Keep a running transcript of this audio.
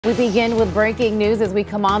We begin with breaking news as we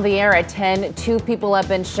come on the air at 10. 2 people have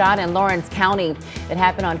been shot in Lawrence County. It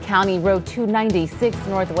happened on County Road 296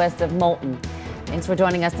 northwest of Moulton. Thanks for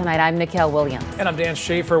joining us tonight. I'm Nicole Williams. And I'm Dan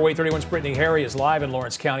Schaefer. Way 31's Brittany Harry is live in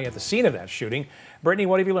Lawrence County at the scene of that shooting. Brittany,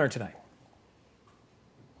 what have you learned tonight?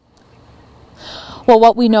 Well,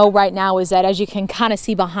 what we know right now is that, as you can kind of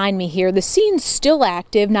see behind me here, the scene's still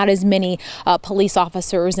active. Not as many police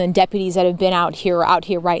officers and deputies that have been out here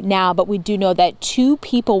right now, but we do know that 2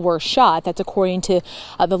 people were shot. That's according to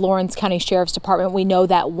the Lawrence County Sheriff's Department. We know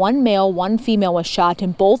that 1 male, 1 female was shot,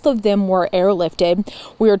 and both of them were airlifted.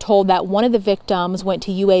 We are told that one of the victims went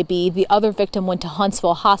to UAB, the other victim went to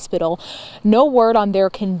Huntsville Hospital. No word on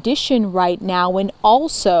their condition right now, and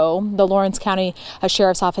also the Lawrence County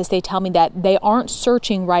Sheriff's Office, they tell me that they aren't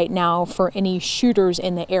searching right now for any shooters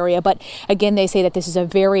in the area. But again, they say that this is a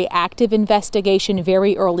very active investigation,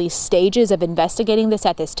 very early stages of investigating this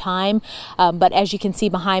at this time. But as you can see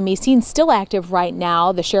behind me, scene's still active right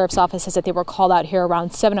now. The Sheriff's Office says that they were called out here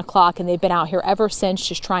around 7 o'clock, and they've been out here ever since,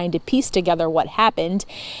 just trying to piece together what happened.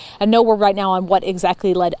 And no word right now on what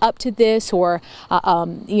exactly led up to this, or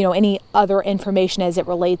any other information as it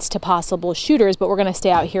relates to possible shooters. But we're going to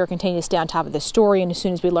stay out here, continue to stay on top of the story, and as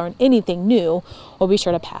soon as we learn anything new, we'll be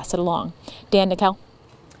sure to pass it along. Dan, Nicole.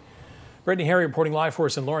 Brittany Harry reporting live for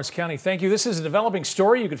us in Lawrence County. Thank you. This is a developing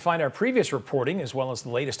story. You can find our previous reporting as well as the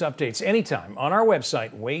latest updates anytime on our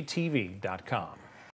website, waytv.com.